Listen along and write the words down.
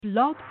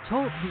Blog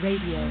Talk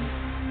Radio.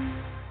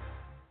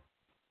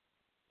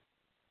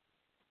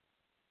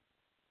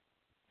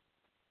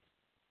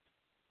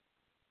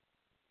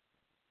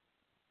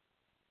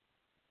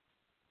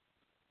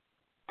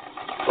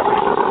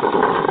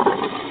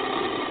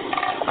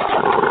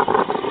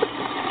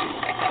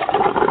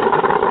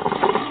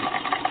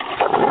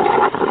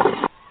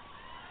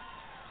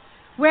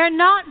 Where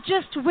not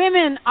just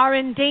women are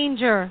in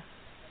danger,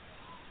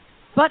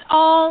 but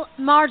all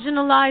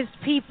marginalized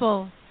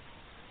people.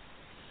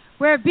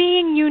 Where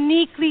being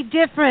uniquely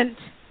different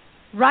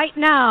right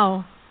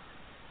now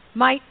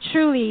might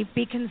truly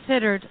be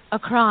considered a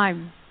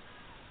crime.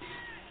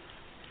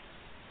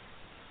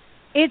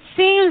 It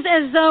seems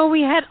as though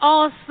we had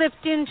all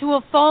slipped into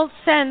a false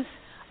sense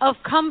of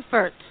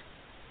comfort,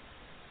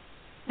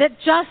 that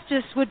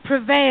justice would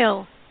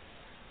prevail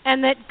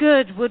and that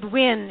good would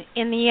win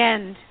in the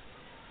end.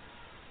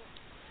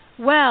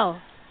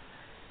 Well,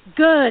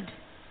 good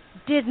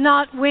did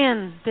not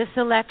win this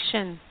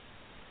election.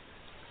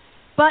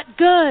 But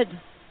good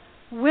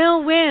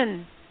will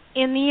win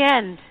in the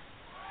end.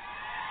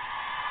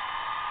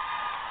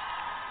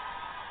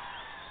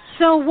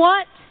 So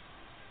what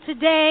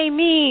today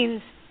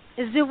means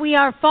is that we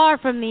are far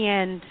from the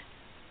end.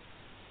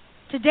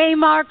 Today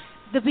marks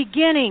the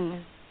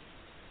beginning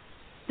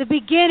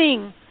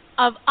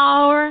of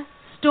our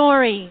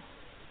story.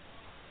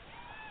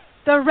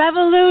 The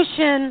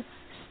revolution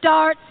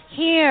starts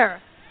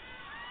here.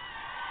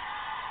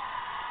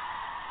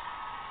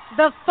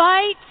 The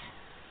fight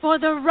for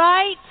the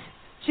right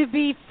to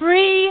be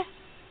free,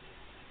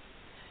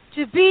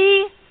 to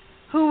be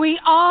who we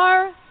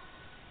are,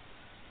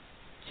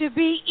 to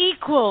be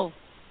equal.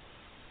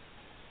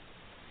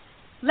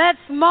 Let's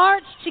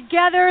march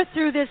together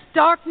through this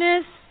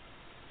darkness,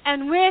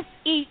 and with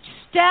each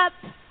step,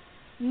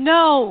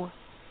 know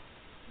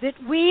that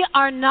we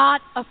are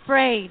not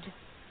afraid.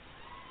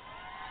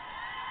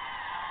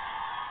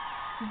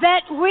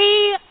 That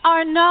we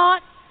are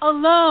not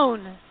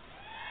alone.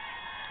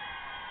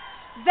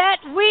 That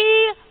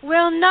we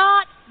will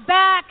not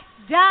back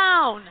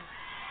down.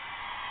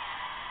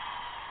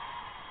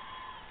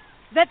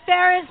 That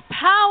there is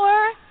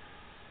power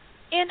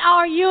in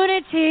our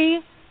unity,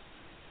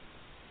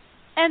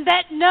 and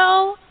that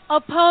no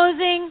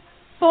opposing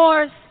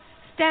force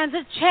stands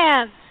a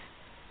chance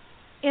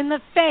in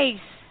the face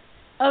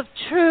of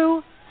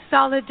true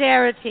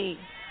solidarity.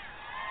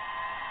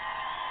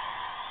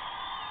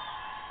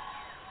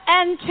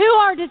 And to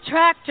our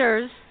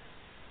detractors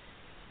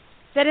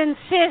that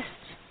insist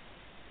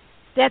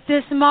that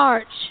this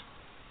march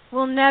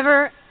will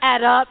never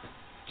add up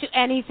to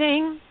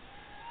anything.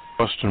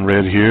 Boston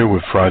Red here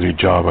with Friday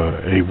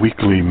Java, a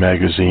weekly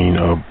magazine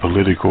of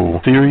political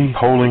theory,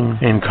 polling,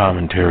 and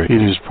commentary.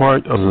 It is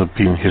part of the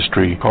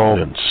history called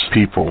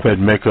people that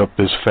make up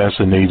this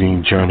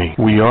fascinating journey.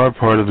 We are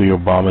part of the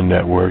Obama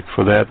Network.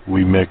 For that,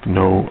 we make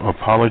no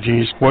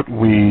apologies. What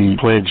we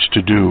pledge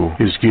to do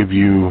is give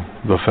you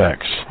the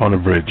facts on a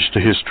bridge to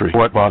history,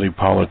 what body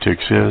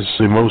politics is,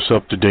 the most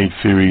up-to-date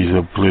theories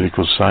of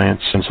political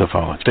science and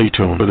psephology. Stay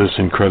tuned for this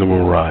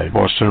incredible ride.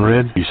 Boston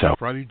Red, peace out.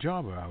 Friday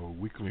Java, our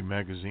weekly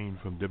magazine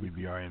from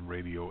WBRN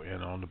Radio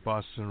and on the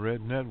Boston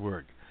Red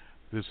Network.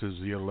 This is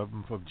the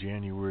 11th of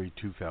January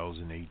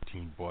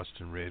 2018.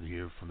 Boston Red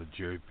here from the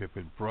Jerry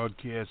Pippin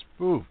broadcast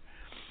booth.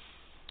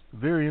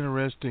 Very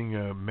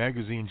interesting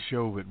magazine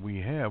show that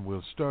we have.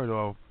 We'll start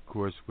off, of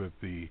course, with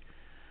the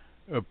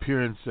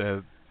appearance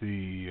at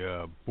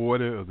the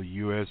border of the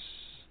U.S.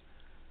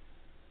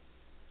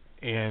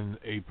 and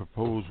a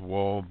proposed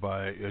wall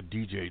by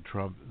DJ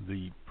Trump,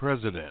 the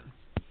president.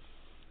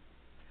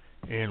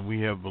 And we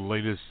have the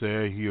latest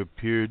there. He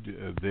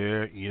appeared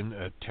there in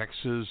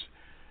Texas,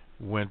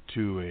 went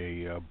to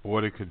a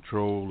border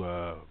patrol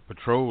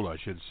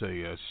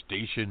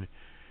station,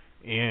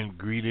 and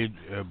greeted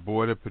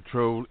border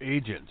patrol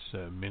agents.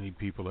 Many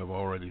people have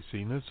already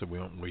seen this, so we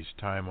won't waste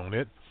time on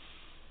it.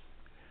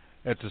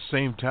 At the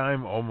same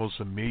time,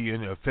 almost 1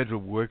 million federal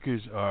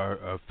workers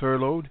are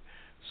furloughed.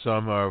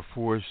 Some are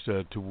forced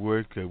to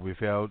work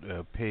without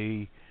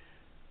pay,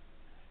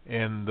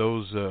 and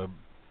those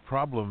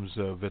problems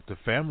that the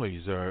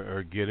families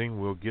are getting.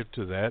 We'll get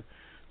to that.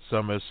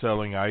 Some are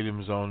selling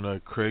items on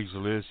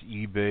Craigslist,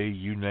 eBay,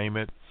 you name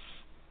it.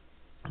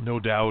 No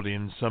doubt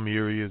in some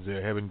areas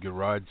they're having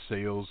garage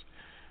sales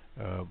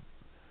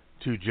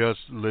to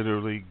just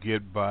literally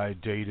get by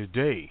day to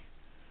day.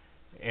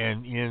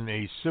 And in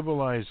a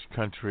civilized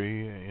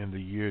country in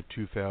the year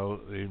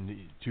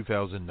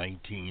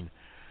 2019,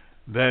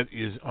 that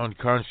is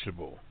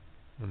unconscionable,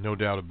 no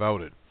doubt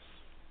about it.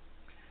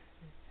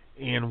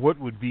 And what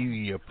would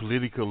be the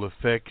political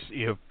effects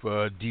if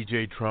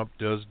DJ Trump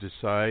does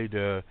decide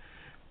to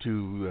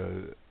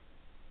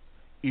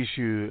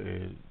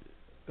issue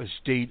a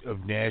state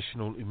of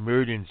national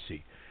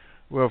emergency?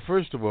 Well,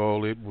 first of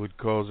all, it would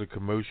cause a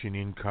commotion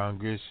in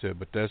Congress,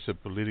 but that's a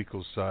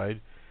political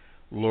side.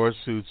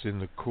 Lawsuits in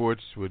the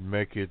courts would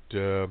make it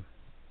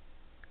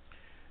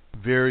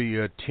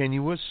very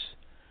tenuous.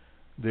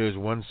 There's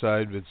one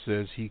side that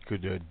says he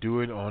could do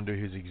it under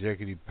his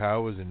executive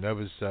powers, and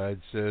another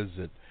side says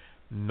that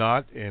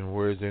not, and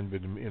where's in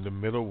the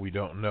middle, we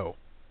don't know.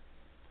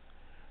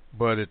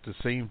 But at the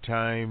same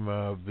time,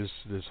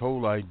 this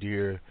whole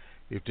idea,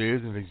 if there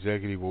is an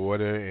executive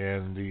order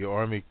and the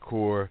Army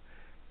Corps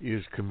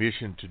is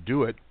commissioned to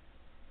do it,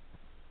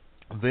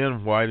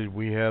 then why did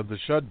we have the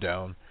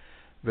shutdown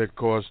that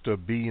cost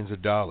billions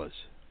of dollars?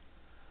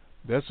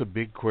 That's a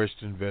big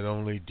question that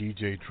only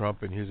DJ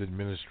Trump and his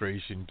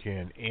administration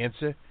can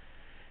answer.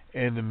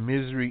 And the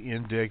misery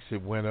index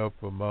that went up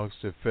amongst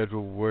the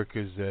federal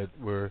workers that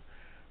were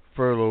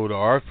furloughed, or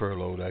are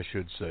furloughed, I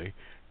should say.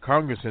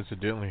 Congress,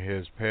 incidentally,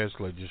 has passed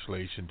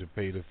legislation to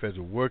pay the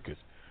federal workers.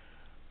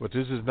 But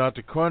this is not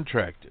the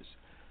contractors.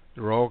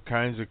 There are all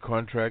kinds of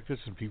contractors,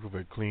 from people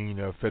that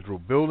clean federal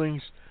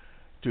buildings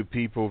to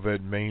people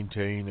that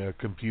maintain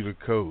computer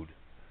code.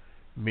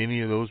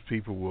 Many of those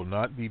people will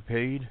not be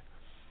paid.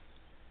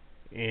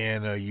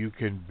 And you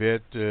can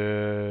bet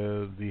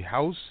the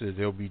house, as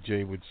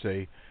LBJ would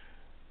say,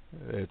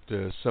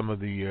 that some of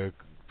the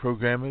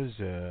programmers,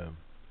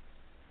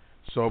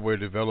 software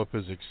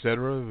developers,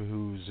 etc.,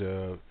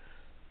 whose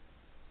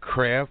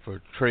craft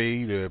or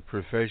trade or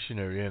profession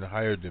are in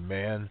higher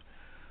demand,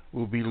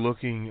 will be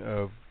looking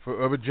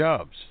for other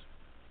jobs.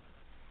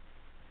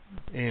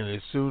 And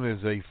as soon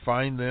as they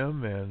find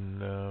them,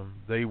 and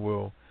they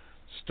will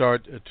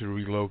start to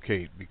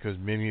relocate, because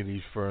many of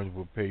these firms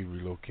will pay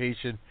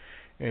relocation,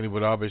 and it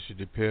would obviously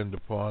depend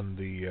upon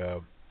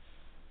the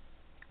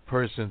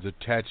person's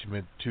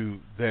attachment to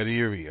that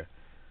area,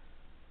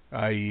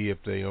 i.e. if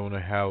they own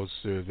a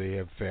house or they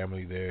have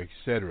family there,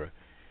 etc.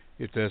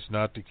 If that's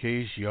not the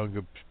case,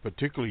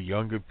 particularly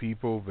younger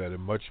people that are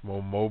much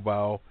more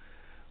mobile,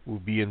 will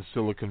be in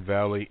Silicon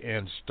Valley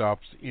and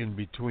stops in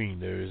between.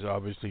 There is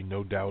obviously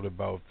no doubt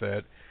about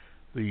that.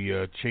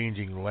 The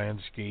changing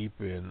landscape,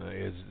 and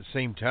at the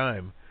same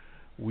time,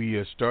 we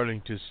are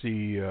starting to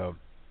see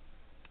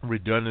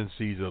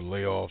redundancies or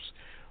layoffs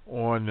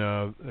on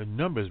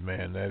Numbers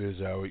Man. That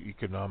is our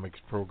economics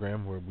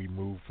program, where we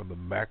move from the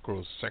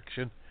macro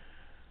section,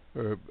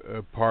 or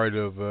part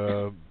of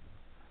the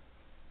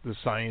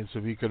science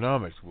of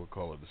economics. We'll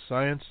call it the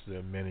science.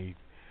 Many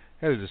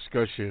had a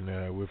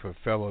discussion with a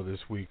fellow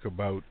this week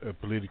about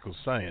political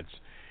science,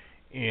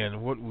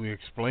 and what we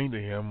explained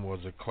to him was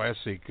a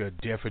classic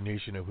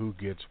definition of who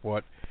gets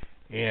what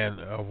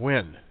and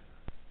when.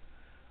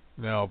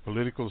 Now,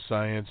 political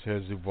science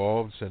has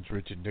evolved since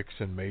Richard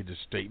Nixon made the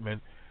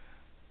statement,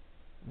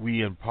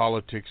 "We in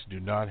politics do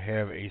not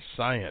have a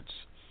science."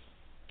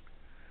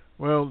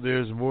 Well,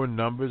 there's more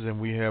numbers, and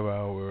we have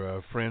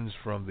our friends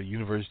from the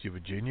University of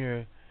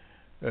Virginia.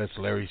 That's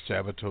Larry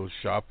Sabato's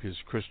shop, his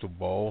crystal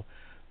ball.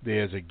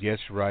 There's a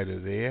guest writer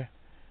there,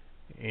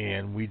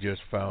 and we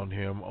just found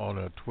him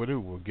on Twitter.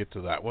 We'll get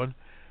to that one.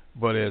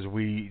 But as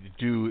we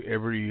do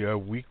every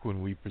week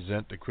when we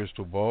present the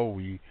crystal ball,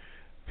 we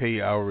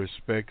pay our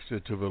respects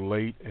to the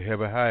late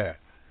Heber Heyer.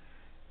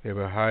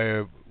 Heber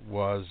Heyer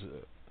was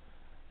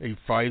a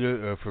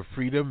fighter for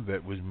freedom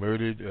that was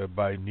murdered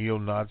by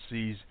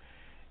neo-Nazis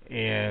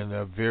and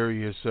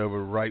various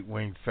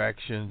right-wing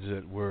factions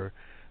that were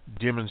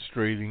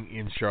demonstrating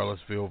in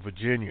Charlottesville,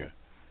 Virginia.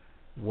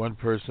 One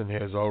person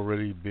has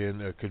already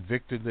been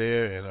convicted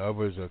there, and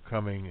others are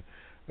coming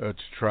to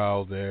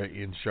trial there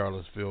in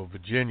Charlottesville,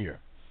 Virginia.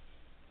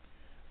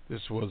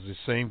 This was the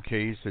same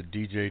case that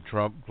DJ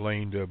Trump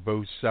blamed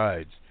both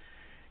sides.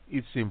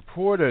 It's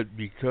important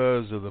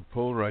because of the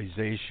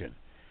polarization.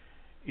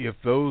 If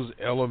those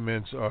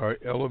elements are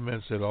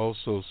elements that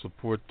also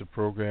support the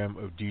program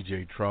of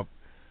DJ Trump,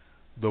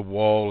 the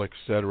wall,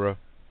 etc.,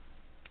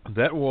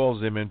 that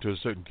walls them into a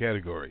certain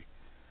category.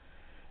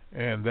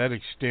 And that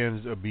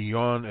extends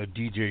beyond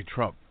DJ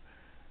Trump.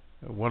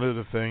 One of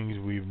the things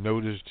we've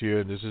noticed here,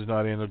 and this is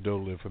not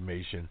anecdotal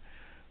information,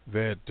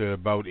 that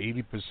about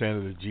 80%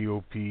 of the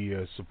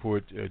GOP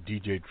support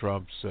DJ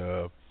Trump's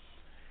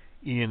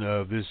in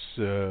this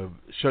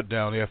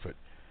shutdown effort.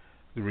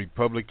 The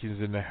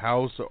Republicans in the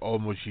House are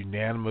almost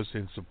unanimous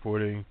in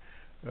supporting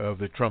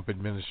the Trump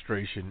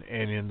administration,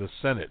 and in the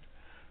Senate,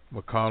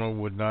 McConnell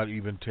would not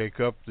even take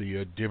up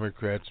the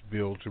Democrats'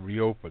 bill to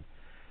reopen.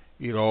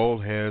 It all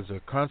has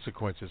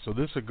consequences, so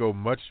this will go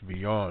much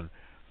beyond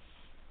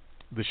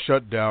the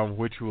shutdown,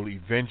 which will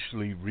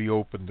eventually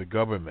reopen the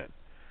government.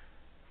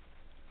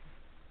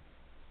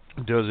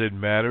 Does it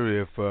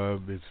matter if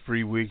it's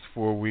 3 weeks,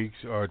 4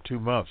 weeks, or 2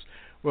 months?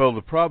 Well,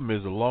 the problem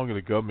is the longer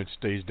the government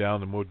stays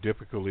down, the more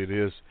difficult it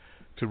is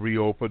to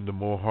reopen, the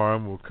more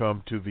harm will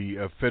come to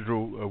the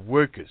federal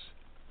workers.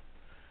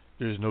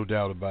 There's no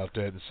doubt about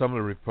that. Some of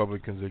the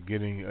Republicans are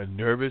getting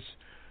nervous,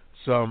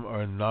 some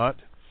are not.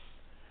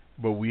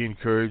 But we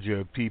encourage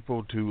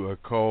people to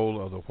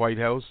call the White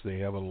House. They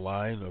have a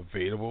line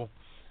available,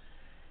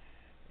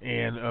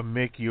 and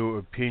make your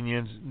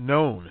opinions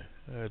known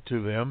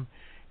to them,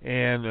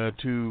 and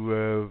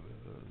to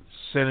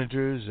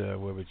senators,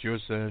 whether it's your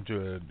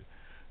senator or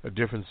a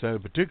different senator,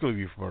 particularly if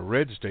you're from a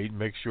red state.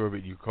 Make sure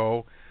that you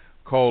call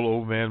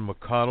old man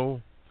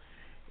McConnell,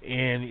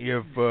 And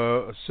if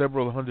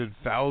several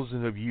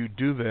 100,000 of you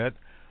do that,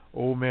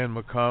 old man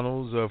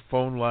McConnell's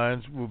phone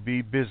lines will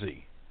be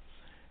busy.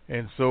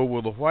 And so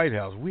will the White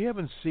House. We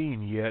haven't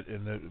seen yet,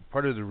 and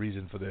part of the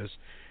reason for this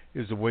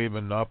is the way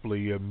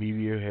monopoly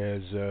media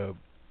has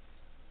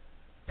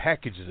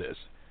packaged this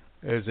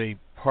as a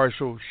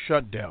partial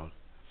shutdown.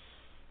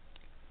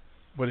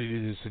 But it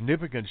is a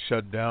significant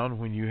shutdown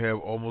when you have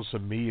almost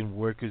 1 million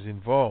workers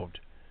involved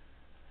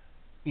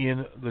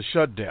in the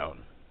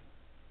shutdown.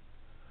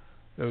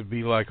 That would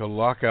be like a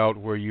lockout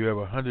where you have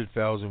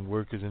 100,000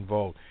 workers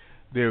involved.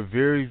 There are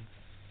very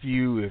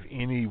few, if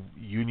any,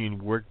 union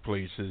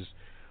workplaces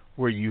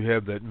where you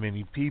have that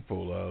many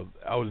people.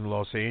 Out in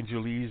Los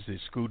Angeles, the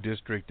school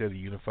district, the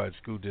Unified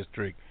School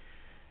District,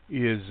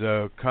 is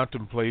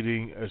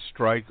contemplating a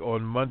strike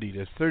on Monday.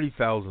 There's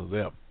 30,000 of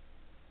them.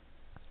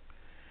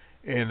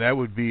 And that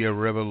would be a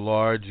rather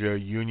large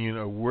union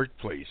or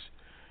workplace.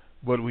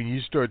 But when you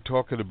start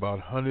talking about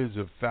hundreds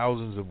of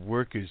thousands of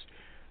workers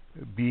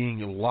being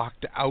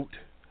locked out,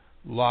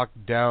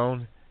 locked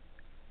down,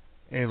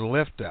 and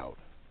left out,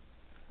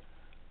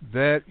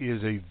 that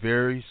is a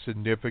very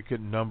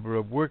significant number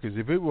of workers.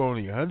 If it were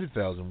only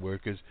 100,000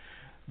 workers,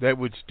 that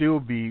would still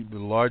be the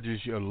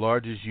largest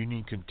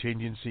union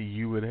contingency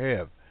you would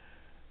have,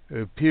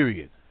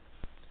 period.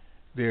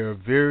 There are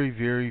very,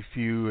 very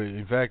few.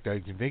 In fact, I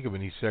can think of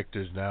any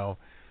sectors now.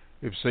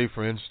 If, say,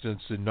 for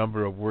instance, the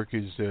number of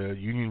workers,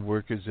 union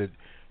workers at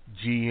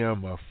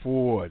GM or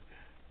Ford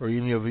or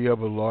any of the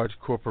other large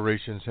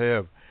corporations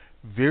have,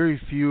 very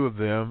few of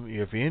them,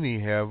 if any,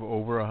 have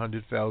over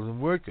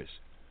 100,000 workers.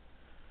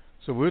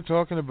 So we're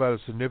talking about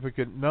a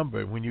significant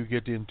number. When you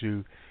get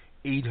into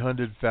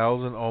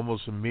 800,000,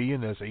 almost 1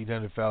 million, that's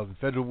 800,000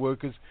 federal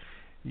workers.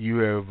 You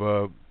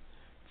have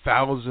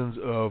thousands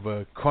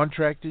of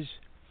contractors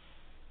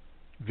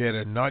that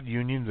are not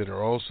union, that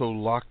are also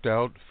locked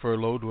out,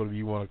 furloughed, whatever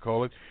you want to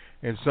call it.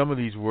 And some of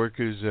these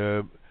workers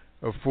are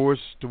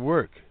forced to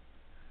work.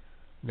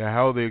 Now,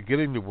 how they're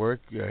getting to work,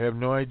 I have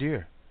no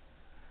idea.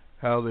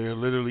 How they're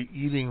literally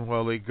eating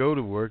while they go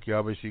to work. You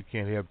obviously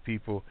can't have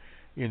people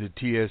in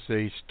the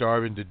TSA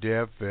starving to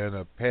death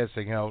and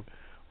passing out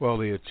while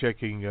they are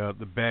checking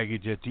the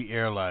baggage at the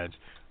airlines.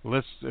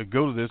 Let's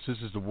go to this. This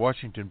is the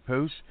Washington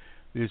Post.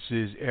 This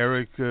is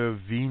Eric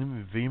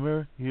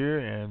Weimer here,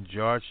 and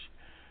Josh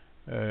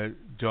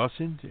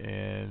Dawson,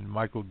 and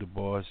Michael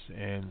DeBoss,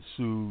 and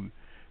Sue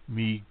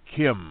Mi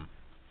Kim.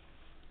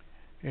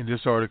 And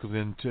this article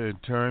is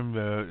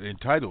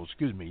entitled,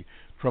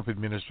 Trump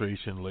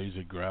administration lays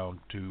the ground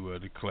to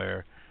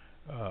declare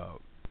an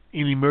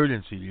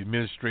emergency. The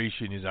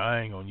administration is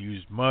eyeing on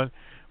used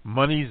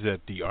monies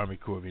that the Army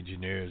Corps of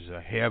Engineers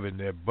have in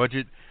their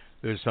budget.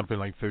 There's something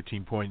like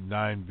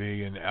 $13.9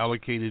 billion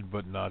allocated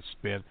but not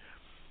spent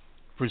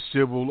for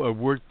civil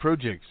work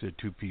projects.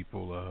 Two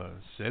people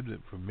said that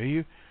for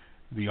me,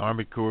 the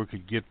Army Corps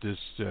could get this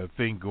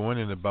thing going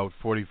in about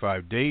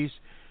 45 days.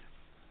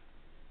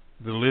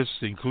 The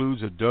list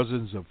includes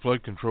dozens of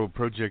flood control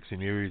projects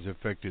in areas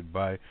affected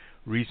by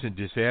recent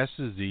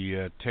disasters.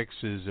 The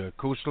Texas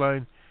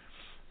coastline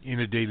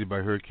inundated by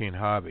Hurricane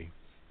Harvey,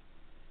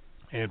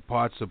 and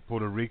parts of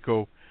Puerto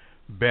Rico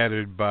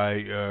battered by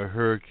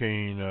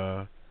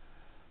Hurricane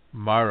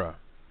Mara.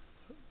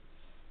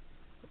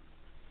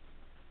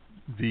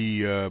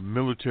 The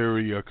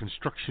military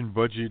construction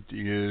budget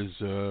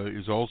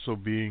is also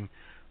being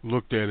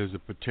looked at as a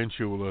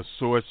potential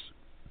source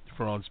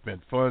for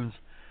unspent funds,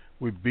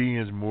 with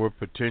billions more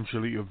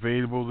potentially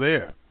available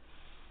there.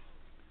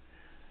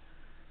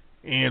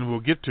 And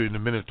we'll get to in a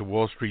minute the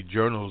Wall Street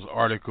Journal's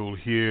article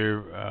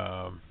here.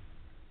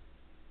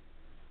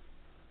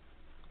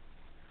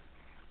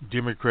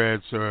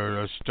 Democrats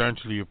are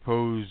staunchly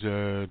opposed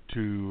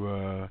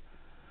to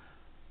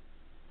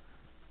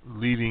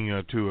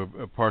leading to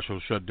a partial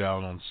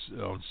shutdown on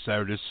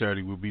Saturday. This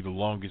Saturday will be the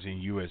longest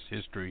in U.S.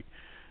 history.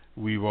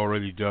 We've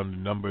already done the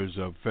numbers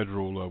of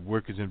federal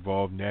workers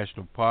involved,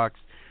 national parks,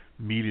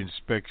 meat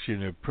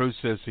inspection,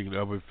 processing, and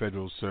other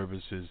federal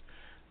services.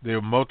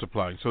 They're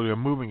multiplying, so they're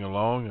moving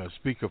along.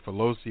 Speaker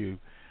Pelosi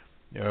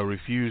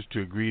refused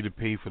to agree to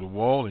pay for the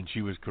wall, and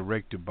she was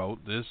correct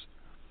about this.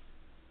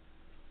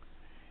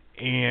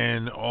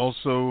 And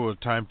also a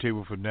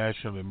timetable for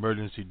national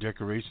emergency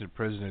declaration. The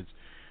president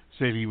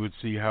said he would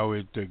see how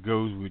it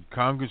goes with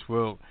Congress.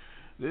 Well,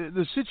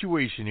 the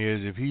situation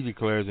is, if he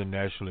declares a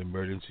national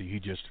emergency, he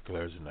just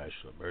declares a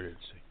national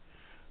emergency.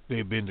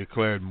 They've been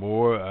declared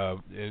more.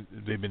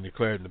 They've been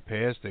declared in the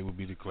past. They will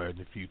be declared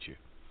in the future.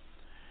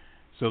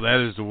 So that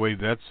is the way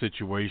that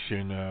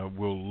situation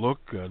will look.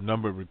 A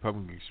number of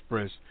Republicans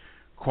expressed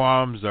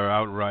qualms or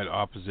outright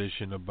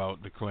opposition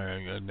about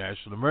declaring a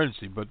national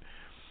emergency, but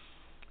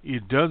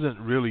it doesn't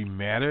really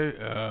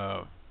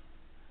matter.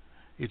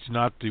 It's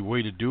not the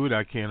way to do it.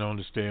 I can't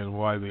understand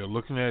why they're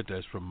looking at it.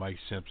 That's from Mike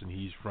Simpson.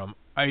 He's from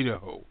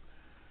Idaho.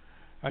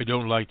 I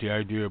don't like the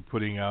idea of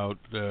putting out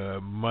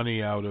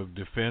money out of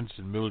defense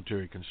and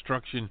military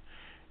construction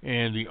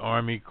and the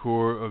Army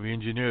Corps of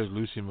Engineers.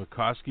 Lucy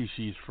McCoskey,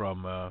 she's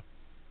from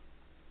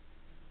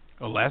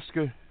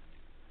Alaska.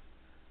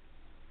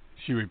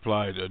 She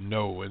replied,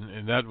 no,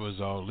 and that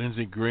was all.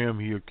 Lindsey Graham,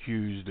 he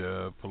accused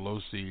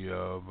Pelosi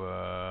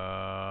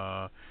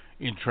of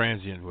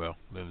intransient. Well,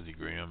 Lindsey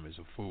Graham is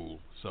a fool,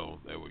 so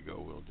there we go.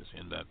 We'll just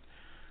end that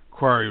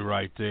query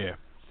right there.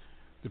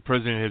 The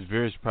president has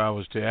various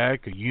powers to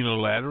act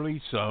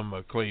unilaterally. Some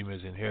claim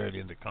as inherent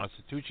in the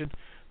Constitution.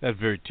 That's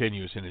very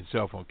tenuous in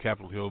itself. On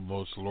Capitol Hill,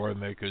 most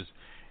lawmakers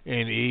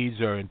and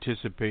aides are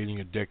anticipating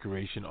a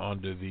declaration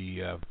under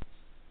the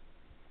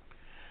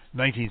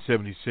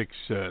 1976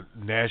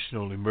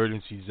 National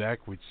Emergencies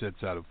Act, which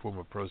sets out a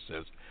formal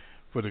process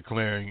for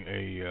declaring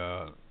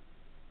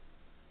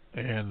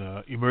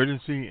an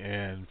emergency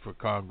and for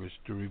Congress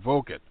to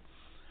revoke it.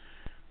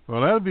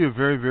 Well, that would be a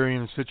very, very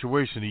interesting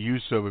situation. The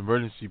use of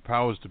emergency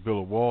powers to build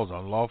a wall is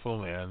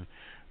unlawful, and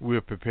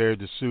we're prepared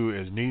to sue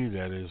as needed.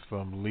 That is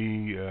from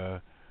Lee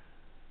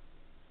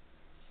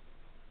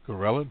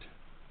Garland,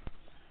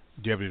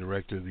 Deputy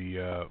Director of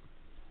the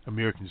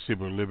American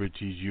Civil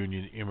Liberties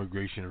Union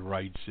Immigration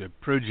Rights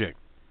Project.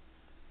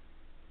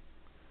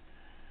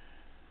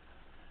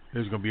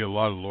 There's going to be a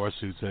lot of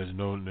lawsuits. There's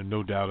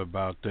no doubt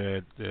about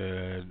that.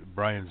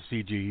 Brian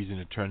C.G., he's an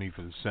attorney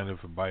for the Center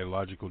for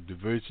Biological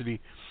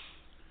Diversity.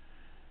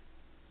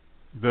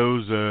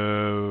 Those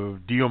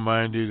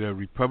deal-minded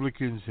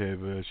Republicans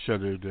have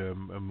shuddered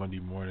Monday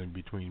morning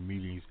between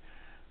meetings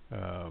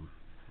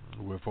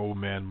with old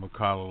man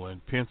McConnell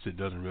and Pence. It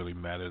doesn't really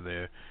matter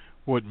there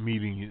what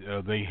meeting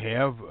they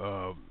have.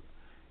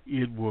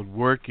 It would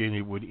work and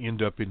it would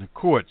end up in the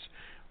courts.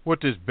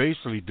 What this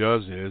basically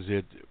does is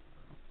it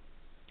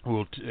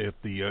will, if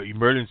the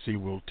emergency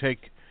will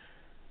take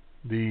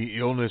the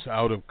illness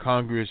out of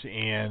Congress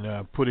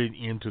and put it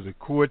into the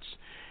courts,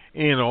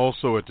 and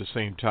also at the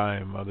same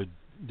time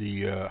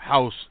the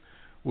House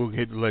will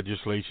get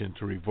legislation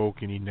to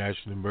revoke any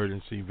national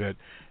emergency that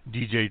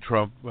DJ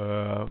Trump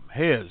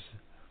has.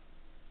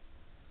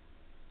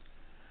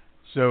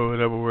 So,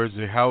 in other words,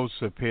 the House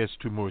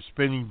passed 2 more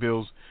spending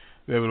bills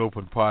that would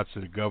open parts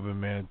of the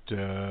government,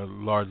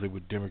 largely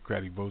with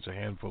Democratic votes, a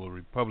handful of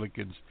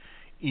Republicans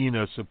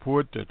in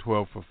support,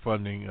 12 for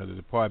funding the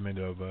Department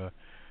of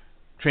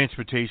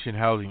Transportation,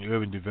 Housing, and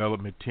Urban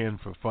Development, 10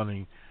 for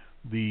funding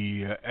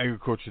the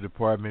Agriculture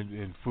Department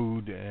and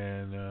Food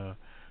and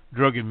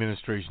Drug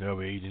Administration and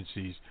other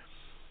agencies.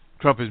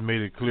 Trump has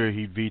made it clear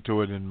he'd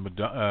veto it, and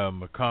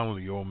McConnell,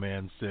 the old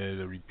man, said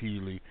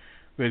repeatedly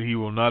that he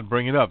will not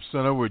bring it up. So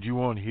in other words, you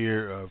won't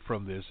hear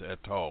from this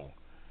at all.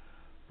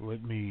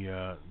 Let me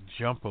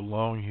jump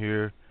along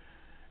here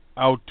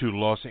out to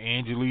Los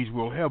Angeles.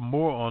 We'll have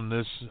more on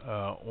this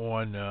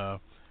on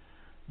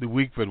the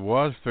week that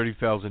was.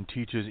 30,000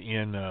 teachers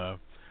in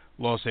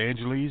Los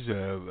Angeles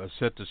are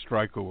set to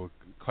strike over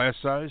class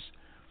size.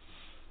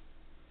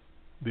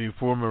 The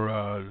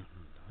former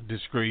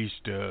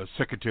disgraced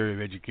Secretary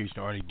of Education,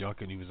 Arnie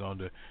Duncan, he was on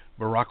to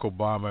Barack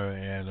Obama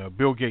and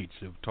Bill Gates,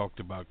 have talked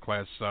about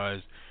class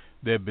size.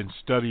 There have been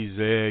studies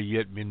there,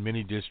 yet in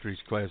many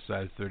districts, class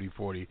size 30,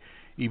 40,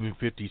 even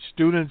 50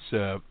 students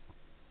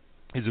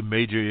is a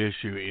major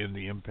issue in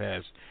the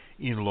impasse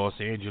in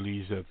Los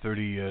Angeles.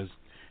 30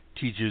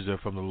 teachers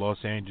from the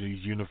Los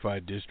Angeles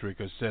Unified District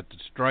are set to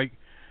strike.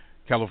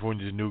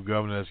 California's new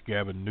governor,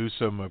 Gavin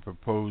Newsom,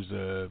 proposed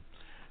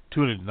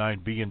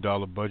 $209 billion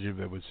budget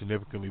that would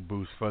significantly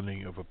boost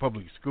funding for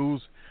public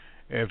schools.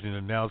 After an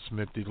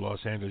announcement, the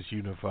Los Angeles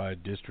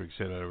Unified District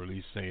sent out a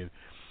release saying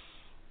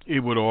it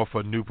would offer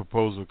a new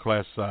proposal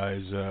class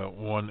size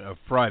on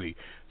Friday.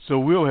 So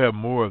we'll have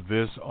more of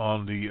this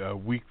on the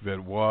week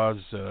that was,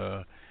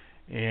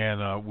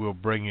 and we'll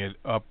bring it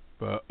up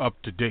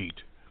to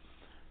date.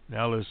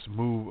 Now let's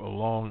move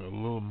along a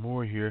little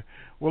more here.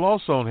 We'll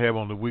also have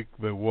on the week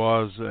that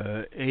was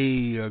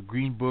a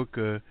Green Book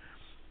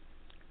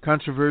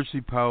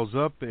controversy piles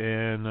up,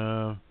 and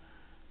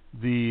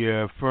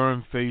the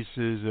firm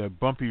faces a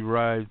bumpy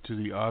ride to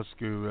the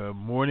Oscar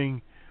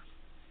morning.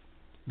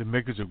 The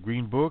makers of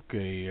Green Book,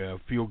 a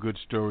feel-good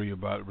story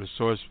about a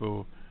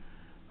resourceful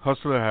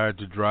hustler hired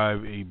to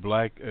drive a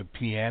black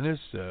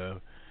pianist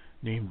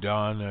named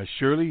Don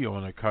Shirley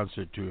on a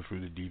concert tour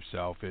through the Deep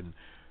South in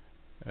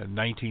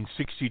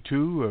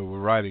 1962. We're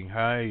riding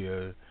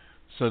high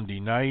Sunday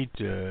night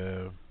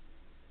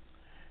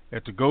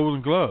at the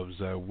Golden Gloves.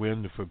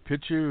 Win for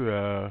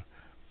picture,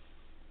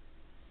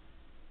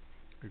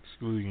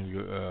 excluding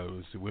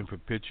was the win for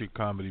picture,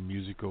 comedy,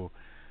 musical,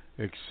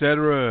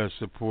 etc.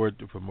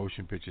 Support for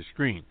motion picture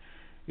screen.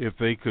 If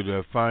they could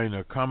find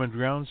a common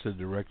ground, said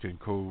director and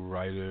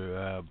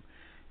co-writer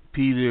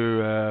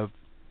Peter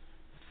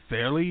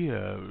Farrelly,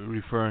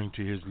 referring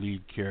to his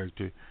lead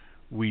character,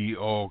 we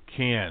all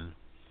can.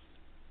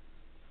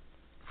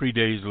 3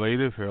 days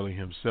later, Farrelly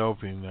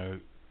himself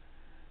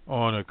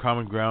on a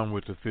common ground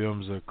with the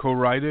film's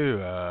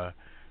co-writer,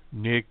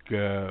 Nick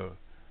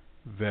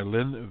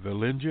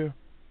Valenja,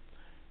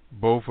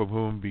 both of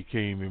whom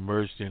became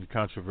immersed in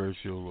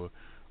controversial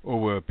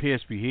over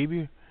past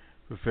behavior.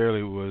 For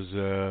Farrelly was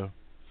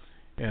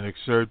an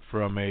excerpt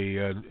from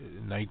a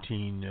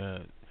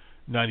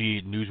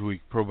 1998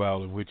 Newsweek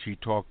profile in which he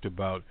talked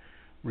about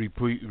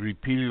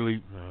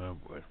repeatedly.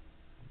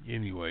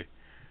 Anyway,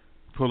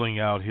 pulling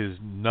out his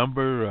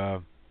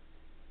number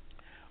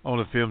on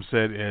a film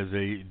set as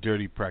a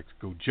dirty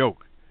practical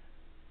joke.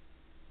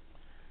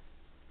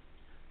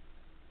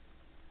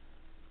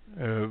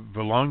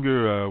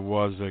 Vallone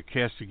was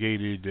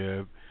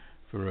castigated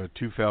for a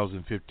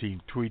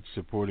 2015 tweet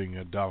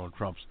supporting Donald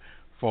Trump's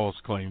false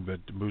claim that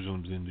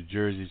Muslims in New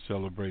Jersey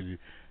celebrated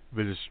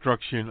the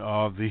destruction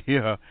of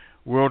the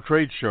World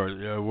Trade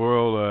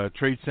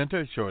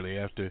Center shortly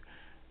after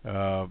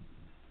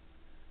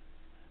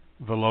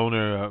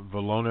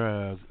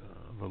Vallone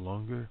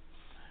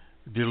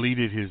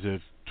deleted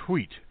his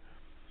tweet.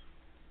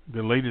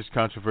 The latest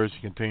controversy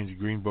contains a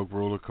Green Book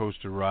roller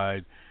coaster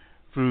ride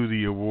through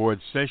the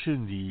awards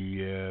session.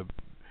 The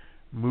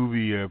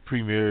movie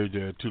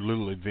premiered to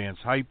little advance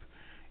hype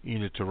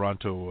in the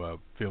Toronto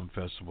Film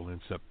Festival in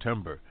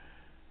September,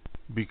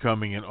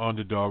 becoming an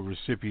underdog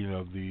recipient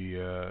of the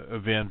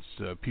event's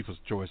People's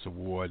Choice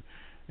Award,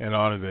 an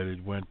honor that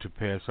it went to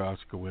past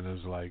Oscar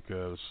winners like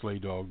Slay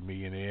Dog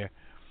Millionaire,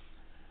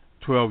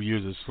 12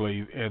 Years a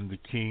Slave, and The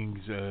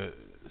King's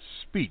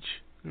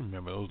Speech.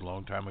 Remember those a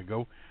long time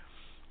ago.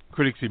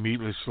 Critics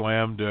immediately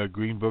slammed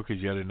Green Book as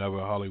yet another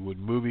Hollywood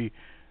movie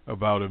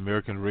about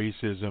American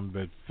racism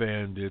that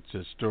fanned its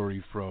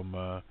story from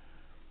a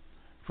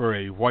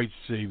white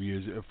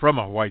savior's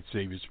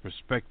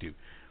perspective.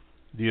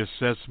 The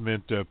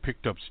assessment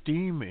picked up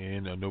steam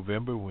in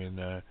November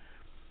when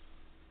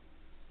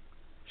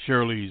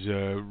Shirley's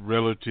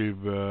relative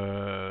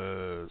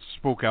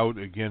spoke out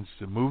against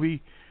the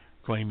movie,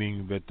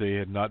 claiming that they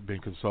had not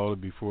been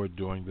consulted before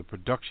during the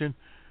production,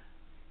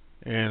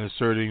 and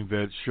asserting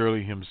that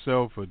Shirley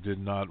himself did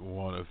not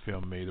want a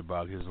film made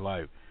about his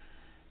life.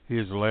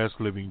 His last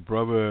living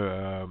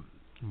brother,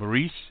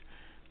 Maurice,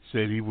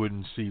 said he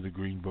wouldn't see the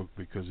Green Book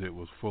because it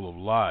was full of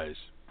lies.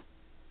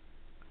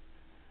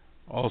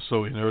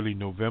 Also in early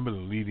November, the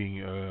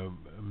leading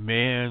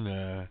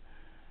man,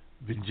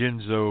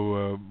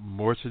 Vincenzo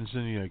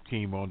Mortensen,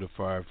 came under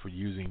fire for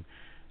using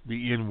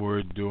the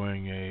N-word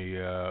during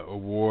a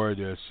award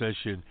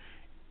session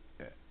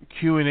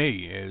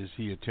Q&A as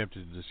he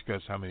attempted to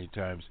discuss how many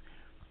times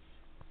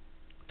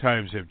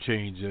have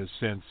changed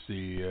since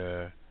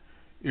the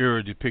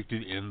era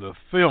depicted in the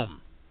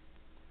film.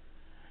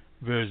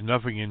 There's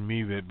nothing in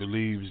me that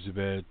believes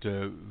that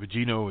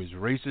Vigino is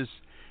racist,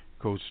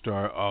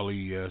 co-star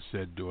Ali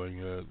said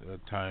during a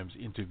Times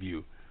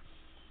interview.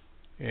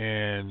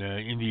 And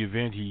in the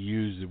event he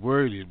used the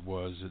word, it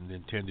wasn't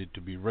intended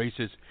to be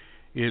racist.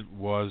 It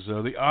was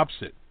the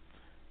opposite.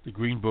 The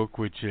Green Book,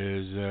 which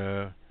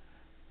has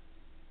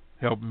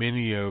helped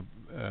many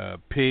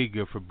pig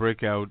for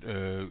breakout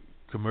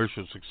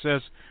commercial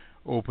success,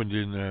 opened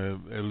in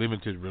a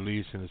limited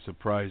release and a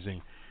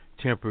surprising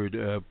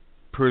tempered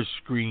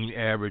per-screen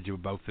average of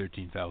about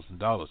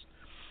 $13,000.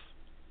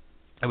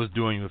 That was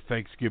during the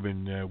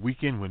Thanksgiving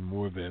weekend when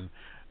more than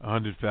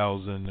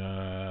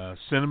 100,000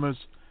 cinemas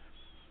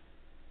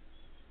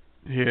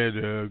had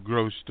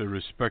grossed a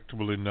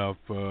respectable enough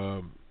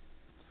 $36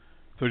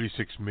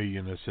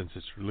 million since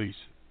its release.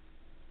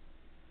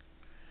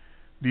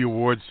 The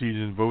award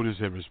season voters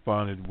have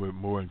responded with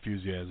more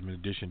enthusiasm. In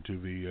addition to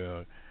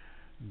the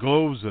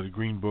Globes, the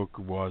Green Book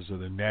was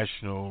the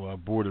National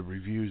Board of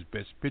Review's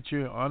Best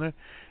Picture honor,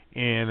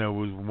 and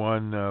was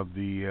one of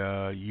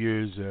the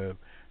year's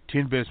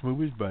 10 best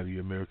movies by the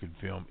American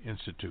Film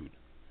Institute.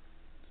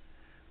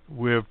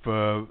 With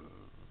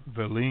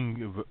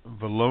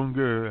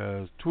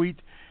Vallonger's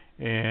tweet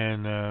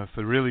and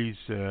Farrelly's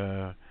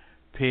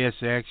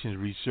past actions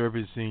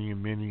resurfacing,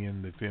 many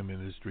in the film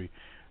industry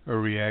are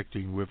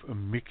reacting with a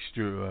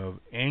mixture of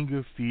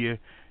anger, fear,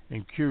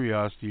 and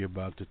curiosity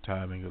about the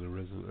timing of the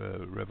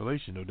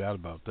revelation. No doubt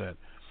about that.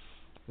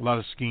 A lot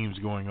of schemes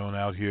going on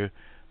out here.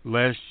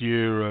 Last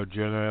year,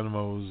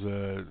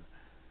 Geronimo's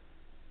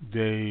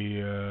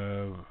de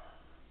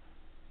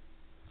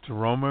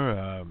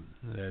Roma,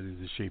 that is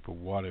The Shape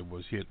of Water,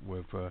 was hit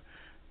with a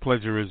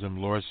plagiarism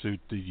lawsuit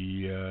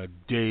the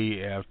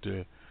day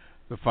after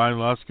the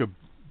final Oscar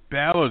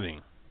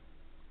balloting.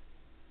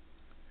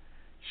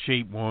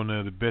 Shape won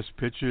the Best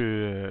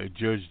Picture. A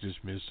judge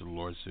dismissed the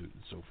lawsuit,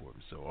 and so forth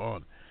and so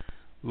on.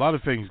 A lot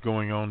of things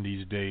going on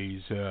these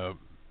days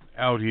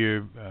out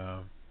here.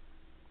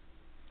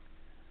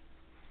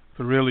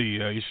 Farrelly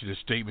issued a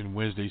statement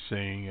Wednesday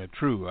saying,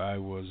 "True, I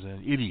was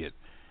an idiot.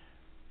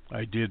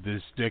 I did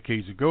this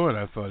decades ago, and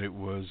I thought it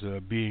was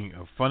being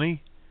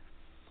funny.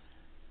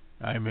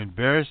 I'm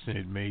embarrassed, and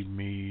it made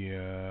me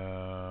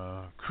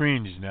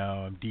cringe.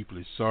 Now I'm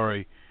deeply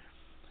sorry."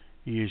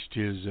 He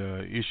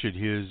issued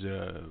his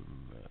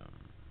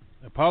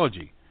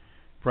apology.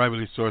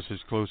 Privately,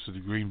 sources close to the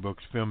Green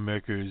Book's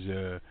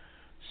filmmakers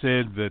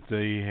said that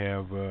they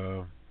have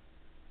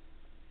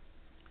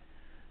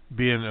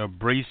been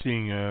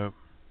bracing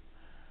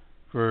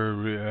for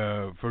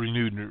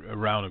renewed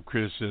round of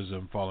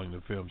criticism following the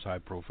film's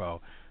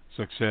high-profile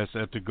success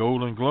at the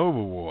Golden Globe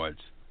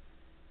Awards.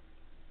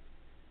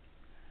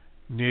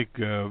 Nick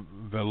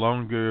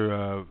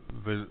Vallonger,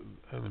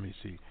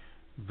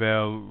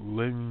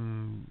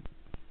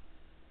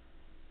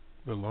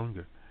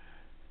 Vallonga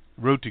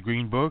wrote the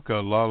Green Book.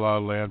 La La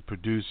Land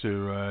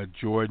producer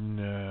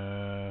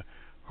Jordan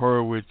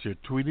Horowitz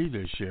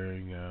tweeted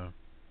sharing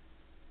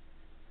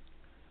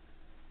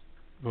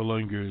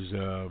Berlinger's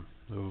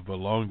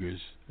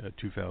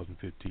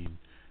 2015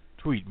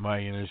 tweet. My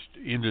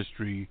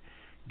industry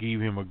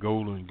gave him a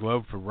Golden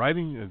Glove for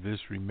writing.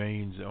 This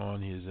remains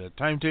on his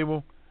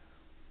timetable.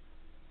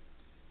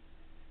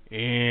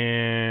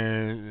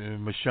 And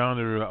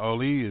Mashanda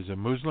Ali is a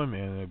Muslim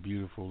and a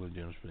beautiful and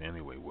generous, but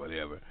anyway,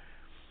 whatever.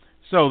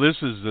 So this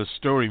is the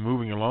story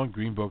moving along.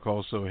 Green Book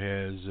also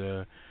has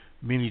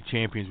many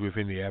champions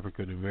within the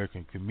African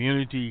American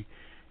community,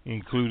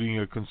 including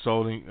a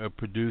consulting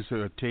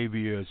producer,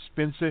 Octavia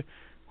Spencer,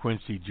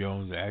 Quincy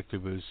Jones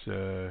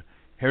activist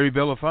Harry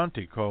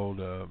Belafonte called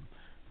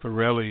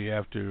Farrelly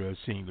after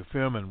seeing the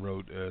film and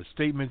wrote a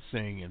statement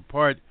saying, in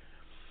part,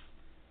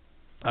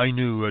 I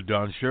knew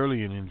Don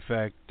Shirley and in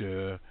fact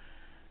have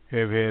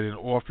had an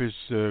office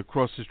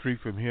across the street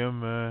from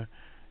him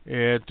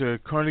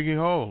at Carnegie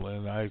Hall,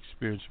 and I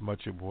experienced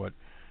much of what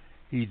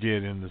he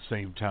did in the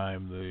same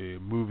time. The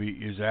movie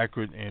is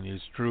accurate and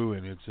is true,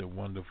 and it's a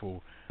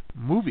wonderful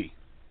movie.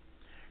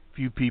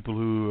 Few people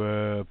who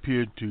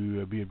appeared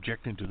to be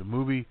objecting to the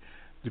movie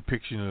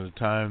depiction of the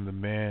time the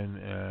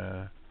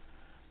man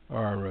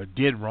are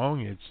dead wrong.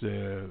 Its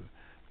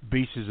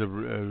basis of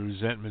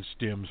resentment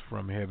stems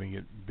from having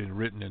it been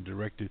written and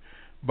directed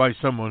by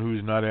someone who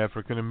is not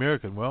African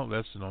American. Well,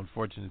 that's an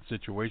unfortunate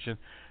situation.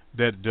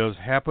 That does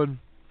happen.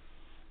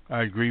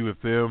 I agree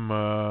with them.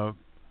 I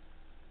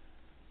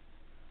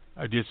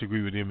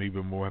disagree with them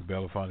even more.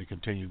 Belafonte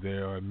continued,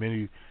 there are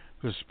many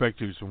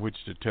perspectives from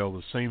which to tell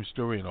the same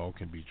story, and all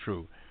can be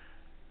true.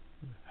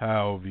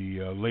 How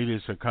the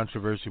latest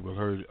controversy will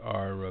hurt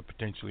or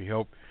potentially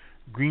help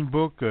Green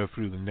Book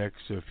through the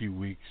next few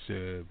weeks,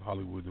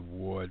 Hollywood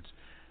Awards.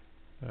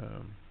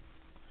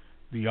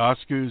 The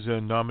Oscars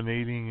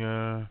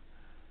nominating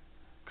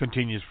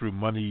continues through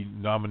Monday.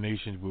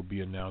 Nominations will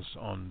be announced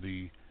on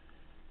the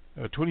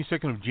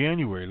 22nd of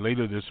January,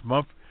 later this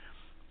month.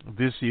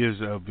 This is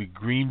the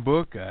Green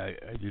Book. I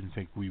didn't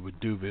think we would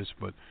do this,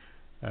 but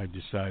I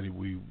decided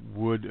we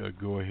would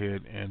go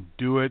ahead and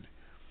do it.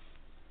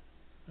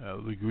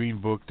 The Green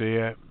Book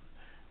there.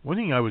 One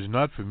thing I was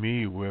not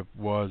familiar with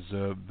was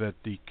that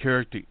the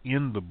character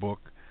in the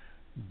book,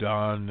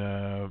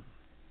 Don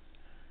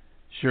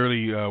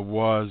Shirley,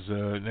 was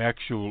an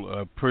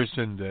actual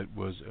person that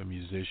was a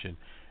musician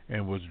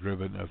and was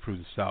driven through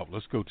the South.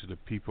 Let's go to the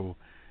people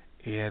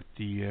at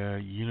the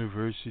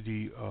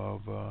University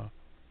of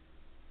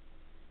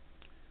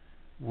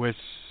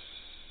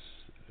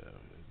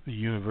the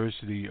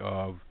University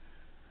of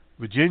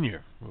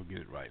Virginia. We'll get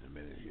it right in a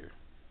minute here.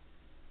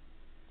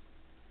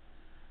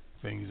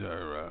 Things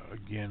are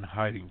again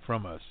hiding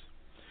from us.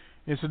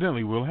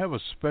 Incidentally, we'll have a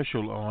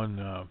special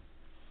on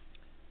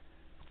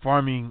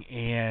farming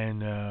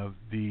and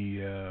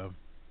the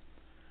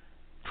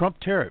Trump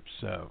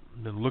tariffs.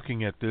 Been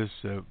looking at this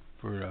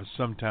for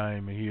some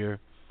time here,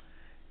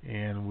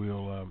 and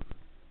we'll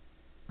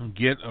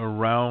get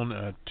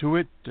around to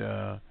it.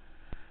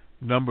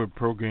 Number of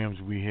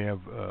programs we have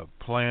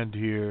planned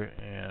here,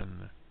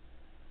 and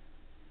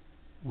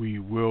we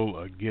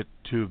will get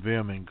to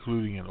them,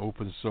 including an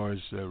open source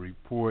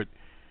report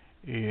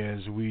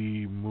as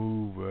we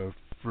move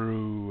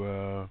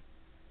through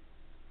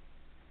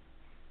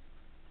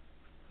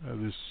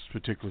this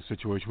particular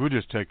situation. We'll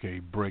just take a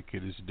break.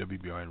 It is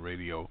WBRN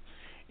Radio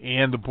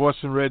and the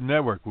Boston Red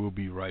Network. We'll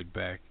be right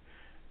back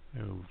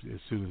as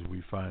soon as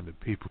we find the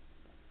people.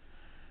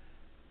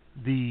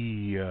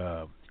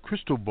 The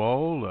crystal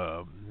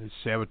ball,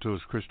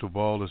 Salvatore's crystal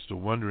ball, is the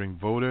wondering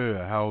voter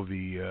how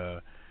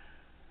the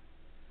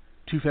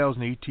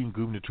 2018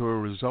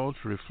 gubernatorial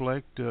results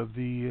reflect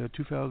the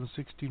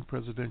 2016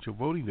 presidential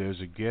voting.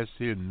 There's a guest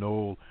here,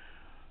 Noel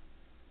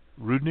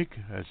Rudnick,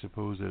 I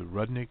suppose,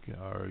 Rudnick,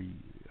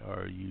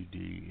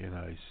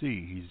 R-U-D-N-I-C.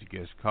 He's the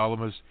guest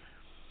columnist.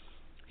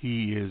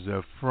 He is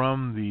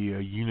from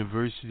the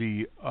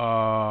University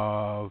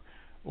of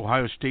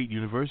Ohio State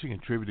University,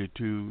 contributed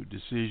to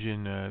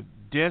Decision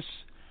Desk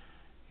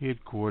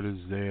headquarters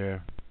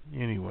there.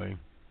 Anyway,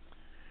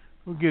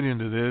 we'll get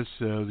into this.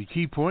 The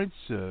key points.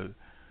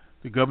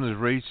 The governor's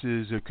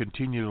races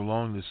continued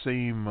along the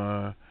same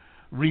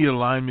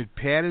realignment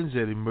patterns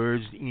that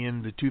emerged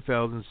in the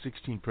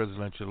 2016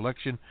 presidential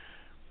election.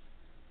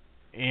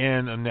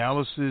 And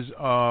analysis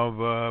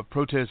of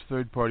protest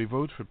third-party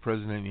votes for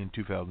president in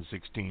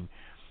 2016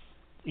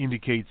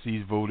 indicates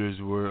these voters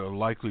were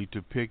likely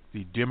to pick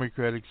the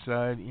Democratic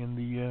side in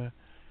the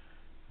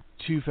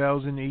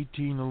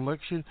 2018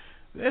 election.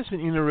 That's an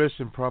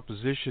interesting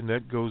proposition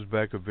that goes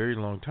back a very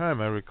long time.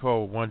 I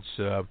recall once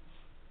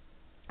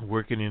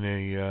working in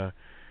a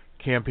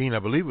campaign, I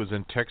believe it was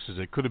in Texas,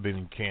 it could have been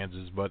in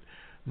Kansas, but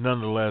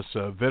nonetheless,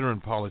 a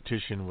veteran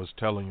politician was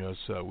telling us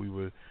we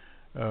were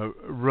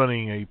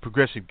running a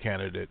progressive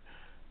candidate,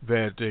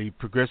 that a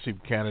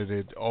progressive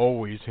candidate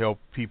always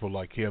helped people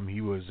like him.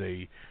 He was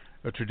a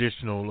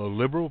traditional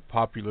liberal,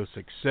 populist,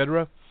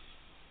 etc.,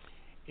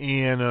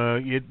 and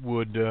it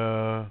would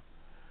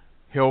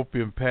help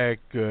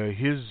impact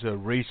his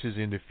races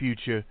in the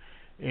future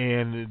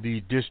and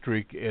the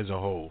district as a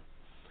whole.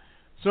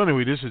 So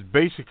anyway, this is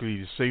basically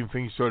the same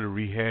thing sort of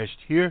rehashed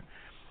here.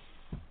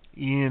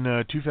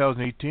 In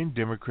 2018,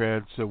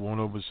 Democrats won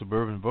over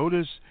suburban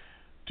voters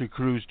to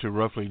cruise to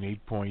roughly an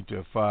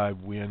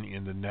 8.5 win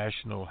in the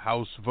national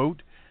House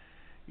vote,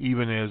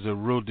 even as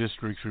rural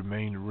districts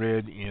remained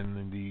red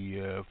in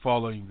the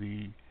following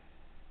the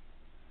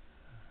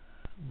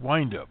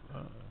wind-up.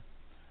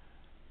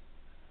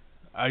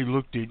 I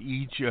looked at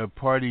each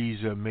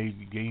party's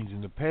made gains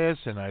in the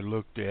past, and I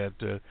looked at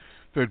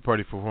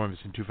third-party performance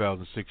in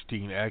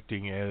 2016,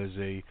 acting as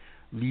a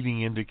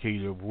leading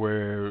indicator of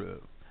where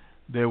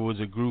there was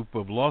a group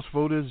of lost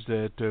voters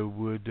that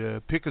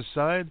would pick a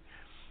side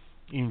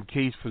in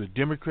case for the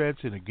Democrats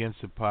and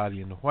against the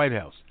party in the White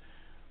House.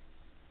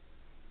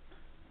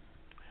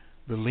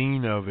 The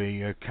lean of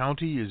a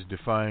county is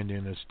defined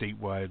in a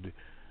statewide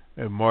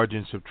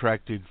margin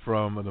subtracted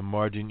from the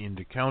margin in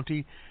the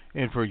county.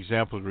 And for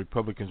example, the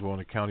Republicans won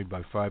a county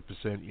by 5%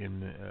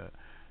 in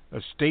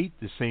a state,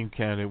 the same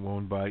candidate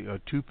won by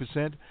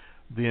 2%,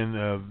 then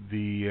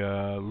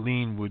the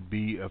lean would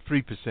be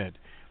 3%.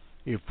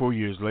 If 4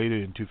 years later,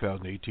 in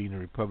 2018, a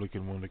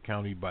Republican won the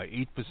county by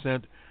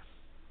 8%,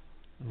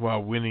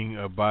 while winning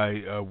by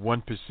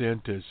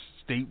 1%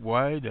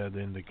 statewide,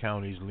 then the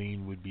county's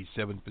lean would be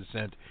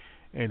 7%,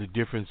 and the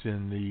difference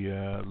in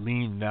the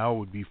lean now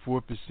would be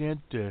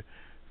 4%.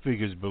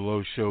 Figures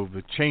below show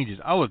the changes.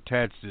 I'll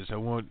attach this. I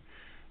won't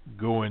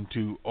go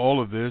into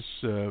all of this.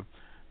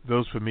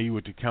 Those familiar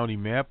with the county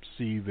map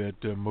see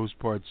that most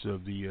parts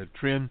of the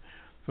trend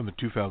from the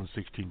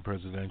 2016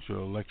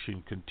 presidential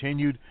election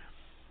continued.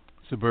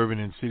 Suburban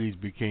and cities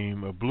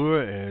became a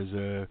blur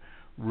as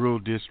rural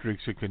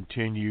districts have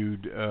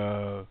continued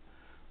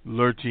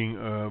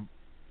lurching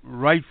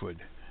rightward,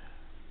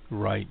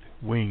 right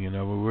wing in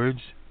other words.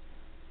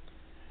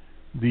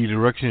 The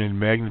direction and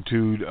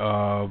magnitude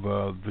of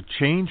the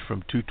change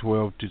from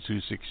 212 to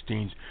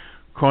 216's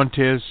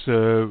contest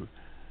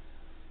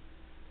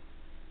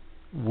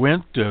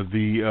went.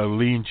 The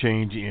lean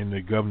change in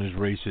the governor's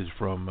races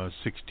from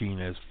 16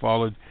 as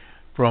followed.